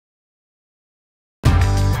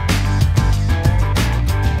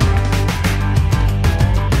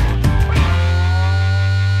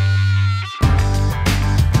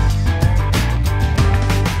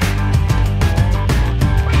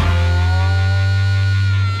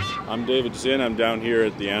I'm David Zinn. I'm down here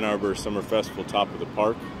at the Ann Arbor Summer Festival top of the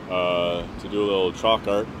park to do a little chalk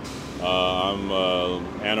art. I'm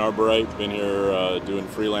Ann Arborite, been here doing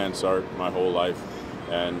freelance art my whole life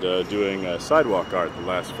and doing sidewalk art the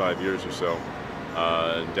last 5 years or so.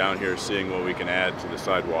 Down here seeing what we can add to the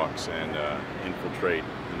sidewalks and infiltrate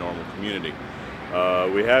the normal community.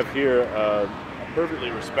 We have here a perfectly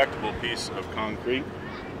respectable piece of concrete,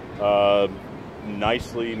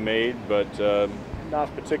 nicely made, but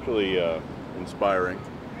not particularly inspiring.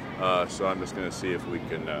 So I'm just going to see if we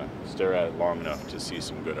can stare at it long enough to see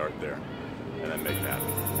some good art there, and then make it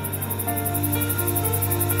happen.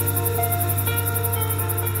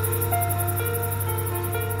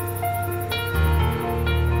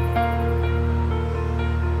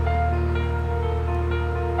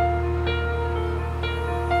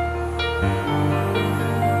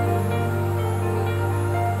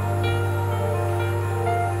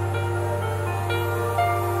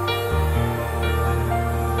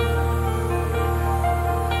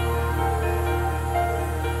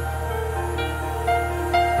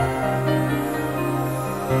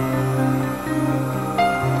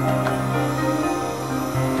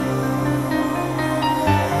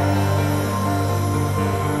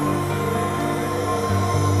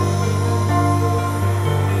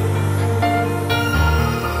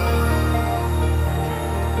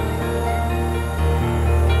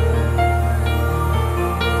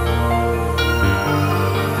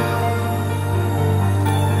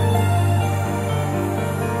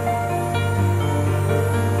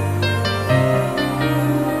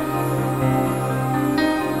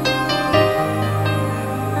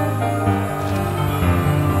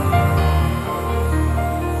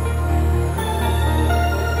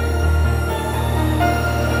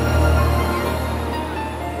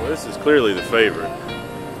 This is clearly the favorite,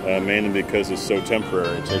 mainly because it's so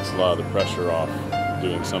temporary. It takes a lot of the pressure off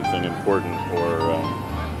doing something important or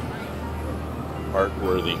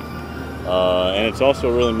art-worthy. And it's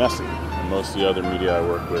also really messy. And most of the other media I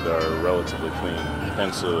work with are relatively clean.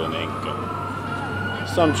 Pencil and ink and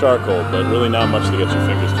some charcoal, but really not much to get your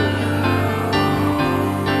fingers to.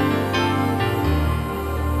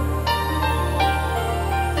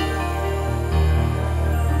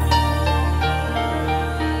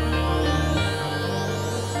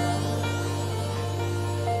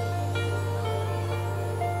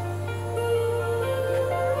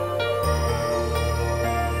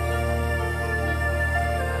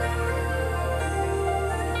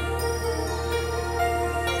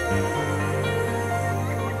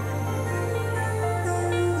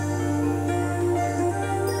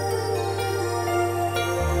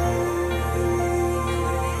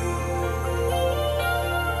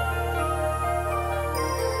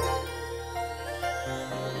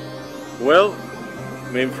 Well,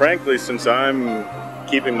 I mean, frankly, since I'm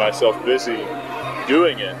keeping myself busy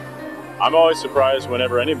doing it, I'm always surprised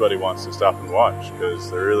whenever anybody wants to stop and watch, because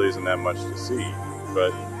there really isn't that much to see.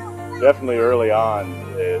 But definitely early on,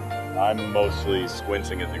 I'm mostly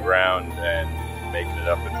squinting at the ground and making it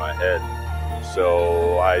up in my head.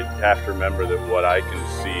 So I have to remember that what I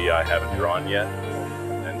can see I haven't drawn yet,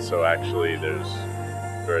 and so actually there's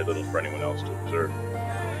very little for anyone else to observe.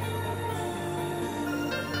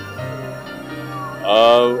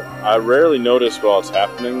 I rarely notice while it's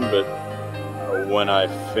happening, but when I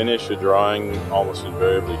finish a drawing, almost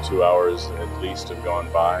invariably 2 hours at least have gone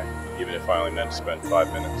by, even if I only meant to spend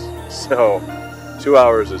 5 minutes. So 2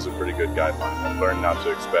 hours is a pretty good guideline. I've learned not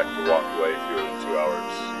to expect to walk away fewer than 2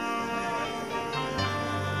 hours.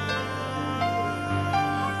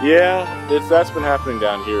 Yeah, that's been happening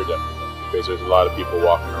down here definitely, because there's a lot of people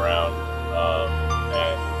walking around,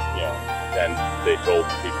 and you know, and they told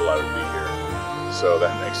people I would be here. So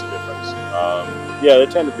that makes a difference. Yeah, there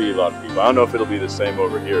tend to be a lot of people. I don't know if it'll be the same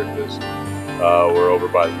over here, because we're over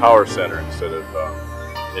by the Power Center instead of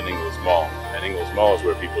in Ingalls Mall. And Ingalls Mall is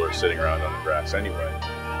where people are sitting around on the grass anyway.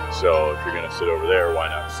 So if you're going to sit over there, why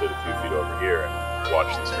not sit a few feet over here and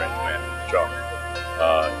watch the strange man in the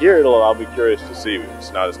chalk? Here, I'll be curious to see.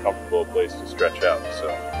 It's not as comfortable a place to stretch out, so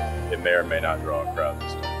it may or may not draw a crowd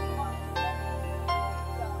this time.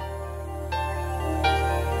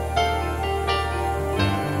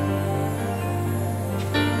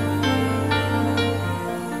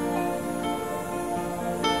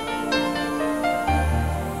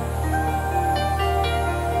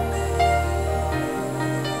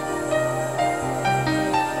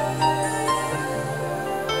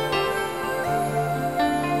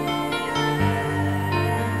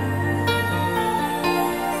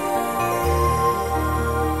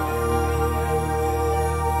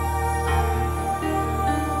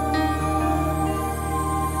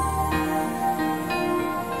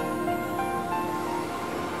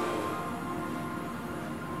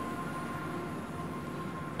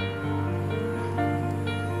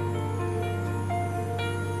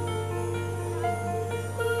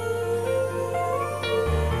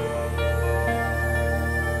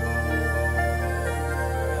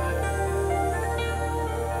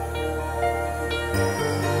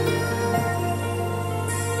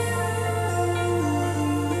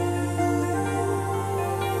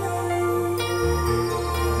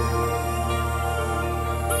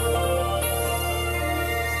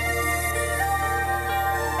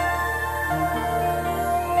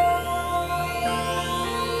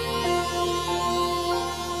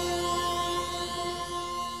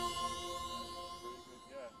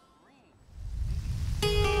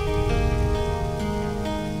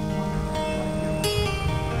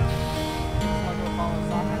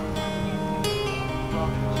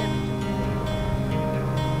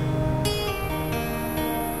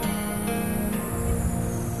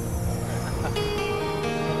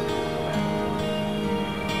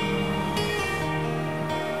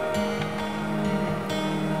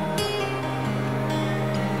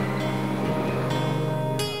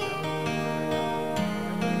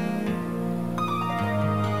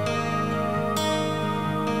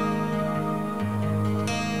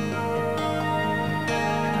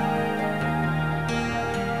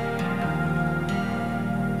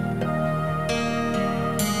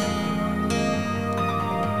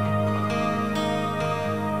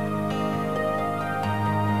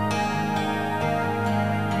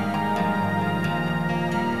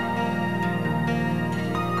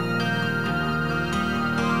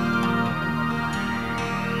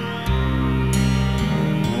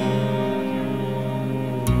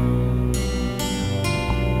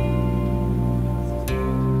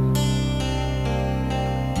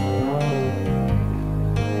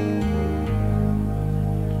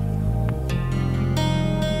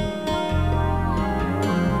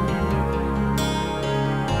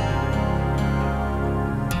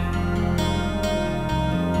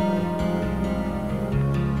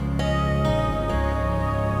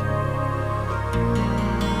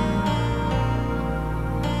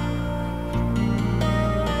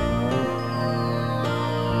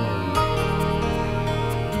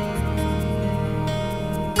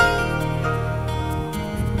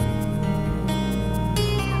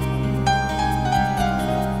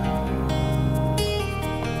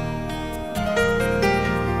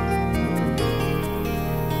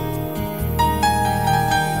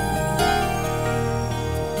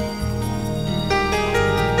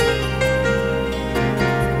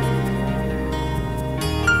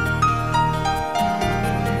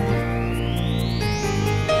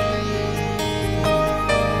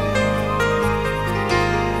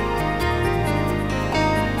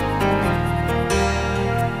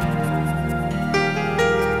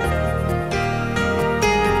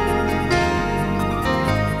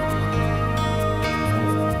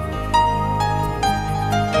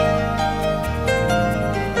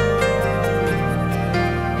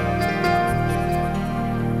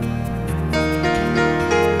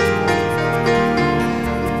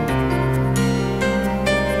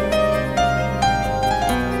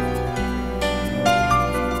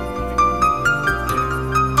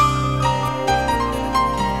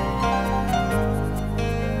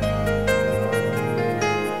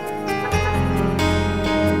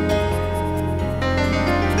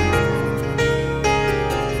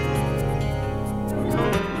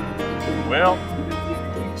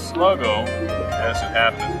 Sluggo, as it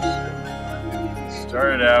happens,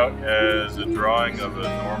 started out as a drawing of a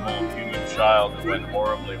normal human child that went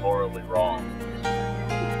horribly, horribly wrong.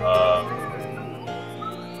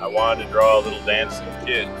 I wanted to draw a little dancing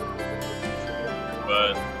kid,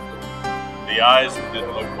 but the eyes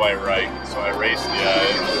didn't look quite right, so I erased the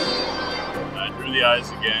eyes. I drew the eyes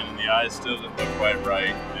again, and the eyes still didn't look quite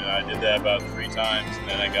right, and I did that about 3 times, and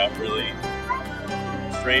then I got really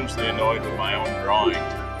strangely annoyed with my own drawing,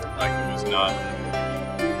 like it was not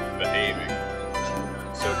behaving.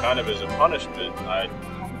 So kind of as a punishment, I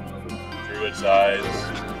drew its eyes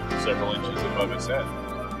several inches above its head.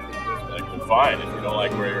 Like, well, fine, if you don't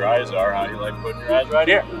like where your eyes are, how do you like putting your eyes right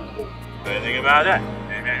here? Anything about that?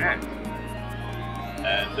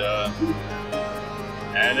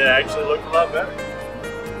 And it actually looked a lot better.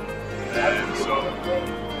 And so,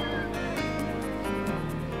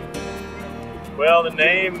 well, the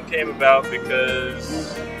name came about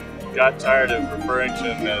because I got tired of referring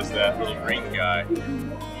to him as that little green guy.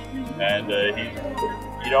 And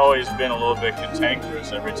he'd always been a little bit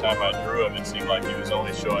cantankerous. Every time I drew him, it seemed like he was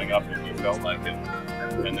only showing up if he felt like it,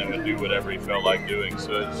 and then would do whatever he felt like doing.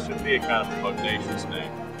 So it should be a kind of pugnacious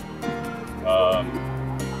name.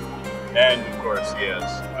 And of course, he has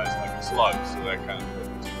eyes like a slug, so that kind of put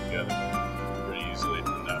the two together pretty easily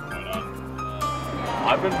from that point on.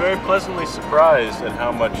 I've been very pleasantly surprised at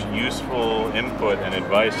how much useful input and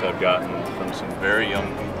advice I've gotten from some very young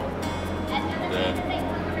people that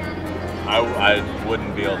I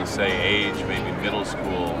wouldn't be able to say age, maybe middle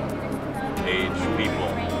school age people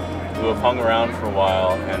who have hung around for a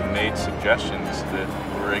while and made suggestions that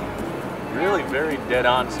were really very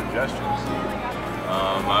dead-on suggestions.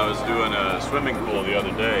 I was doing a swimming pool the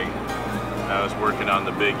other day, and I was working on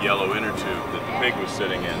the big yellow inner tube that the pig was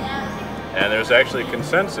sitting in. And there was actually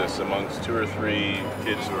consensus amongst 2 or 3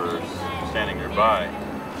 kids who were standing nearby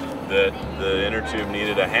that the inner tube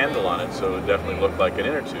needed a handle on it, so it definitely looked like an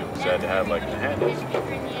inner tube. So it had to have like the handles.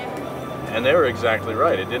 And they were exactly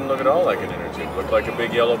right. It didn't look at all like an inner tube. It looked like a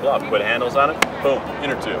big yellow blob. Put handles on it, boom,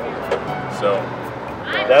 inner tube. So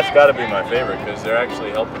that's got to be my favorite because they're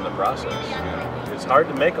actually helping the process. You know? It's hard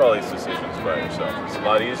to make all these decisions by yourself. It's a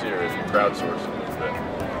lot easier if you crowdsource it a little bit.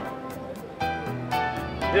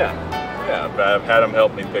 Yeah, I've had them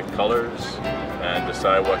help me pick colors and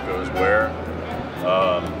decide what goes where.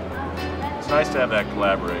 It's nice to have that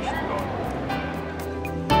collaboration going.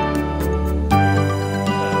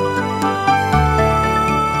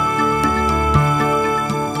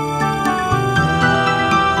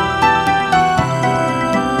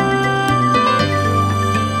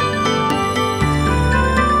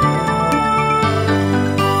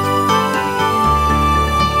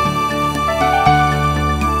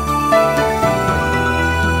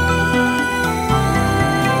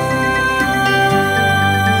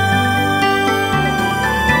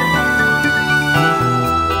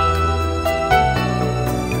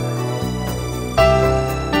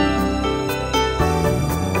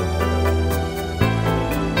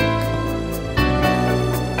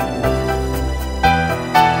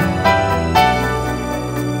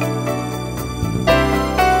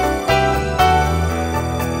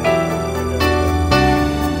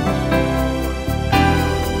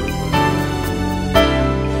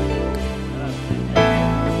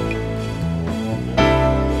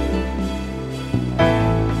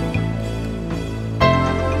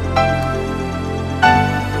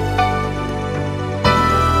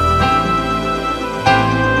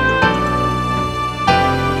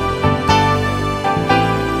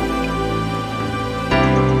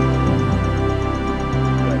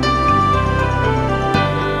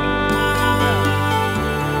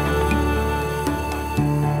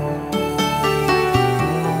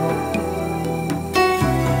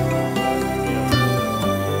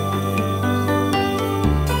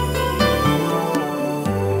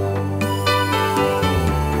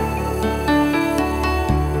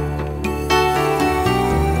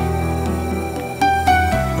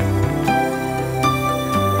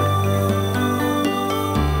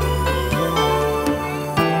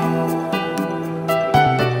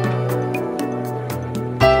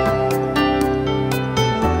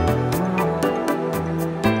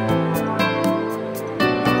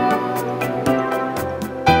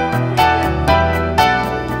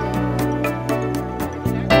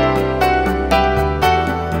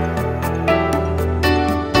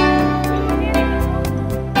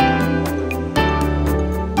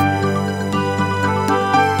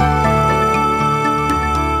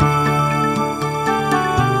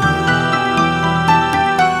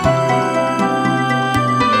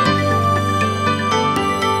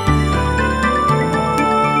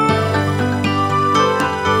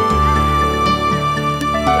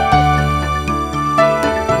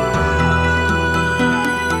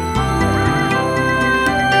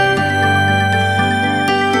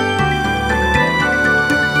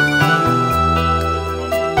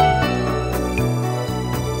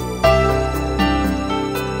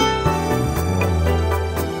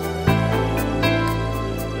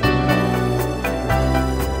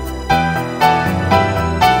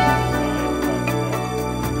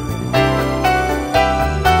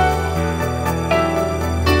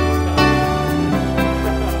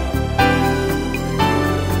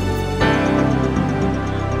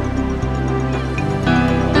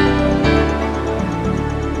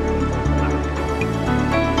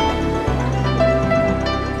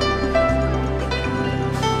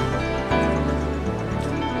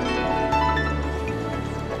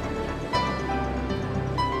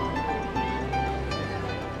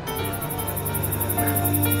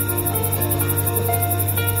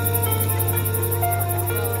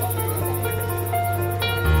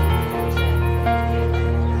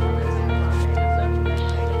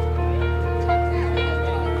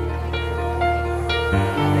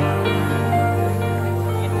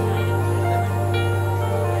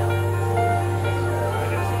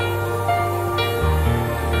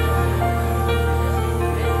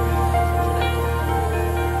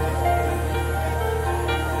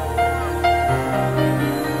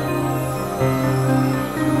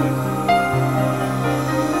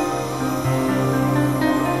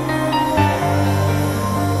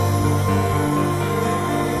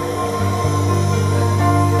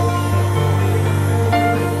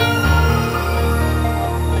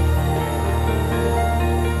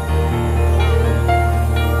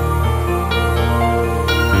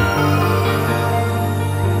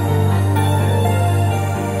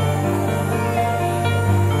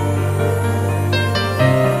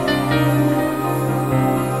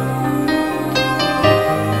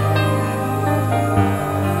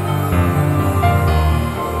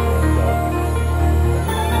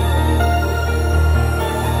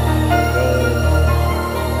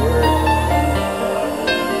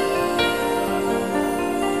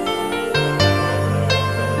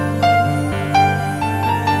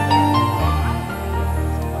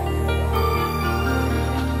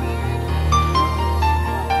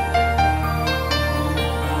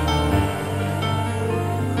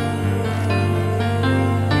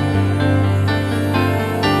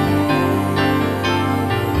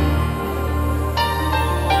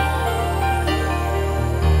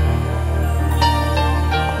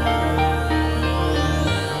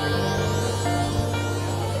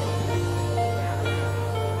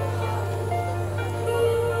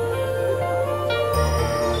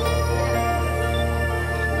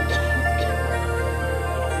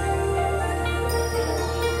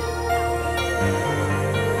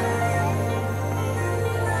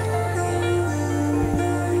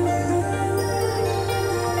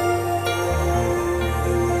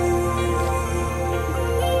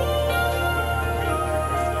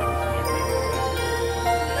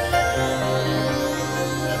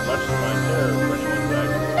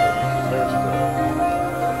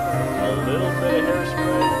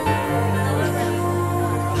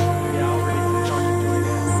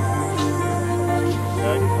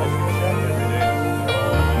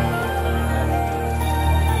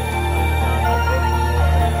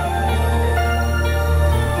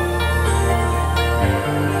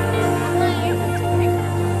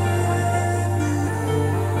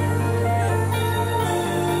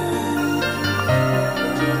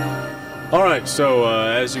 Alright, so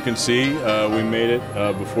as you can see, we made it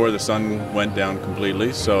before the sun went down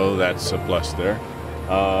completely, so that's a plus there.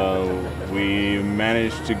 We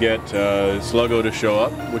managed to get Sluggo to show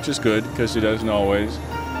up, which is good, because he doesn't always.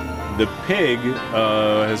 The pig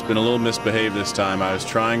has been a little misbehaved this time. I was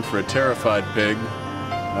trying for a terrified pig,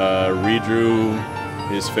 redrew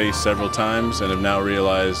his face several times, and have now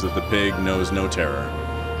realized that the pig knows no terror.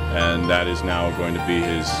 And that is now going to be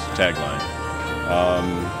his tagline.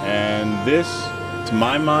 And this, to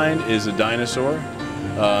my mind, is a dinosaur.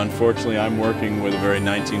 Unfortunately, I'm working with a very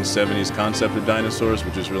 1970s concept of dinosaurs,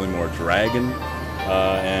 which is really more dragon.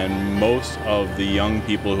 And most of the young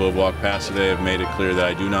people who have walked past today have made it clear that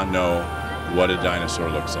I do not know what a dinosaur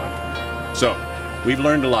looks like. So, we've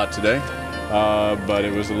learned a lot today, but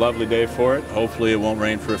it was a lovely day for it. Hopefully it won't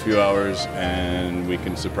rain for a few hours and we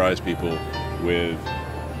can surprise people with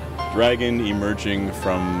dragon emerging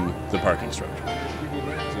from the parking structure.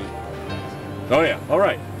 Oh yeah,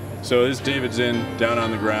 alright. So this is David Zinn down on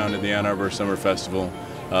the ground at the Ann Arbor Summer Festival.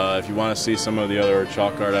 If you want to see some of the other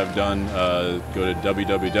chalk art I've done, go to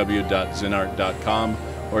www.zinnart.com,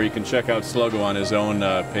 or you can check out Sluggo on his own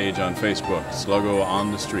page on Facebook, Sluggo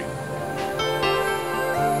on the Street.